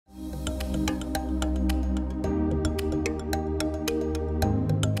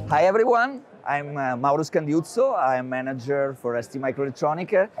Hi everyone, I'm Mauro Scandiuzzo. I'm manager for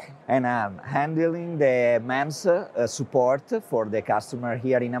STMicroelectronics and I'm handling the MEMS support for the customer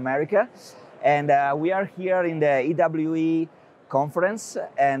here in America. And we are here in the EWE conference,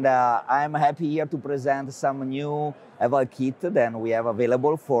 and I'm happy here to present some new eval kit that we have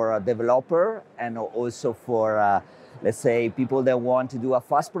available for a developer and also for let's say people that want to do a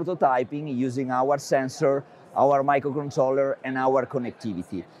fast prototyping using our sensor, our microcontroller, and our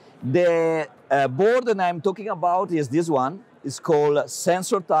connectivity. The board that I'm talking about is this one. It's called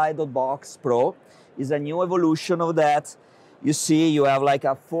SensorTile.box PRO. It's a new evolution of that. You see, you have like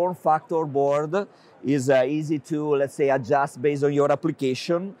a form factor board. It's easy to, let's say, adjust based on your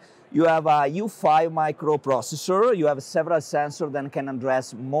application. You have a U5 microprocessor. You have several sensors that can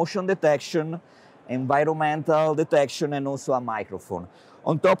address motion detection, environmental detection, and also a microphone.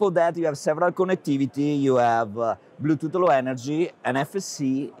 On top of that, you have several connectivity. You have Bluetooth Low Energy, an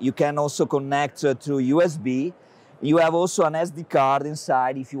FSC. You can also connect to USB. You have also an SD card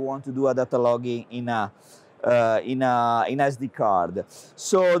inside if you want to do a data logging in SD card.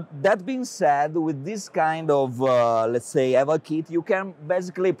 So that being said, with this kind of, let's say, eval kit, you can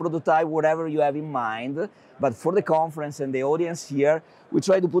basically prototype whatever you have in mind. But for the conference and the audience here, we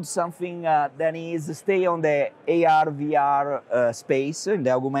try to put something that is stay on the AR, VR space, in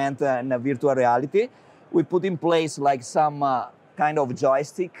the augmented and virtual reality. We put in place like some kind of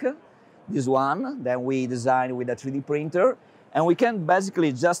joystick, this one, that we designed with a 3D printer. And we can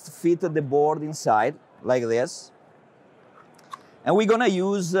basically just fit the board inside, like this. And we're gonna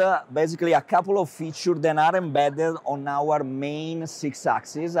use basically a couple of features that are embedded on our main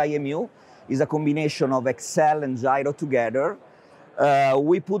 6-axis IMU. Is a combination of Excel and gyro together.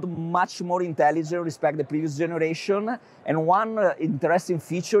 We put much more intelligence respect the previous generation. And one interesting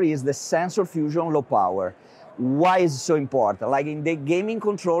feature is the sensor fusion low power. Why is it so important? Like in the gaming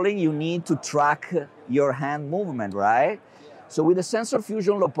controlling, you need to track your hand movement, right? So with the sensor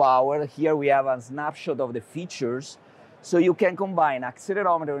fusion low power, here we have a snapshot of the features. So you can combine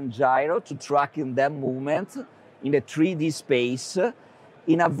accelerometer and gyro to track in that movement in the 3D space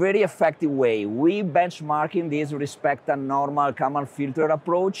in a very effective way. We benchmarking this with respect to normal Kalman filter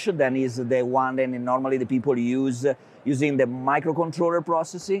approach, that is the one that normally the people use using the microcontroller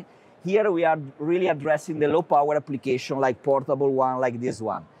processing. Here we are really addressing the low power application like portable one like this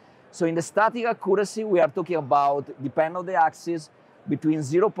one. So in the static accuracy, we are talking about, depending on the axis, between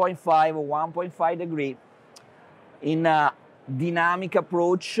 0.5 and 1.5 degree. In a dynamic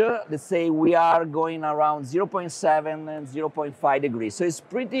approach, let's say we are going around 0.7 and 0.5 degrees. So it's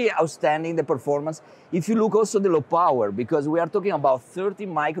pretty outstanding, the performance. If you look also the low power, because we are talking about 30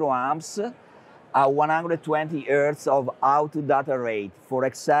 microamps at 120 hertz of out data rate for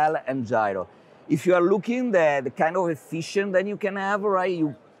Excel and gyro. If you are looking the kind of efficient that you can have, right,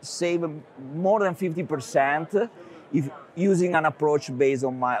 you save more than 50% if using an approach based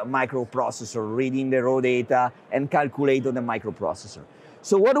on microprocessor, reading the raw data and calculate on the microprocessor.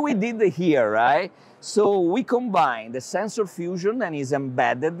 So what we did here, right? So we combine the sensor fusion that is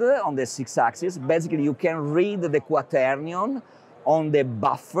embedded on the 6-axis. Basically, you can read the quaternion on the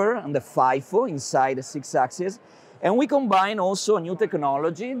buffer and the FIFO inside the 6-axis. And we combine also a new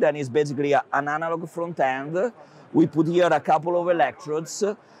technology that is basically an analog front end. We put here a couple of electrodes.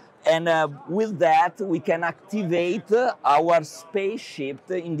 And with that, we can activate our spaceship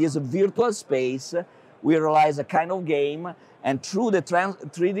in this virtual space. We realize a kind of game, and through the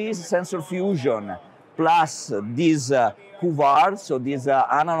 3D sensor fusion plus this QVAR, so this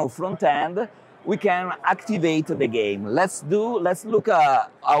analog front end, we can activate the game. Let's look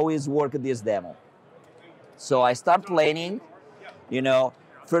at how is work this demo. So I start playing, you know.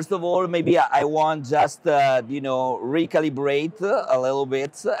 First of all, maybe I want just, recalibrate a little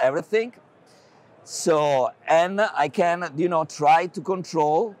bit everything. So, and I can, try to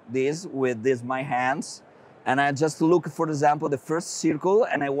control this with my hands. And I just look, for example, the first circle,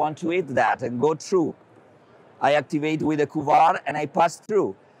 and I want to hit that and go through. I activate with the QVAR and I pass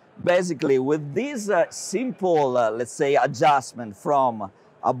through. Basically, with this simple, let's say, adjustment from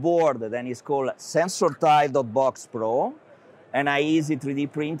a board that is called SensorTile.box PRO, and an easy 3D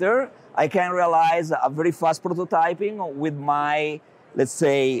printer, I can realize a very fast prototyping with my, let's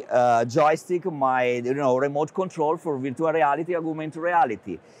say, joystick, my remote control for virtual reality, augmented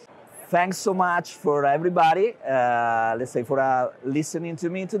reality. Thanks so much for everybody, let's say, for listening to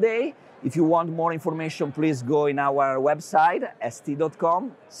me today. If you want more information, please go in our website,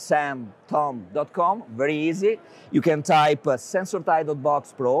 st.com, samtom.com, very easy. You can type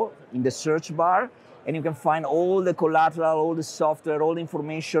SensorTile.box PRO in the search bar, and you can find all the collateral, all the software, all the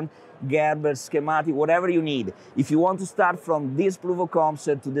information, Gerber, schematic, whatever you need. If you want to start from this proof of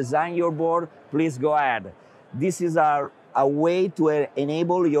concept to design your board, please go ahead. This is a way to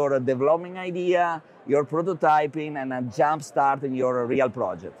enable your development idea, your prototyping, and a jump start in your real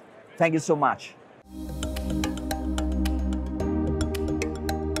project. Thank you so much.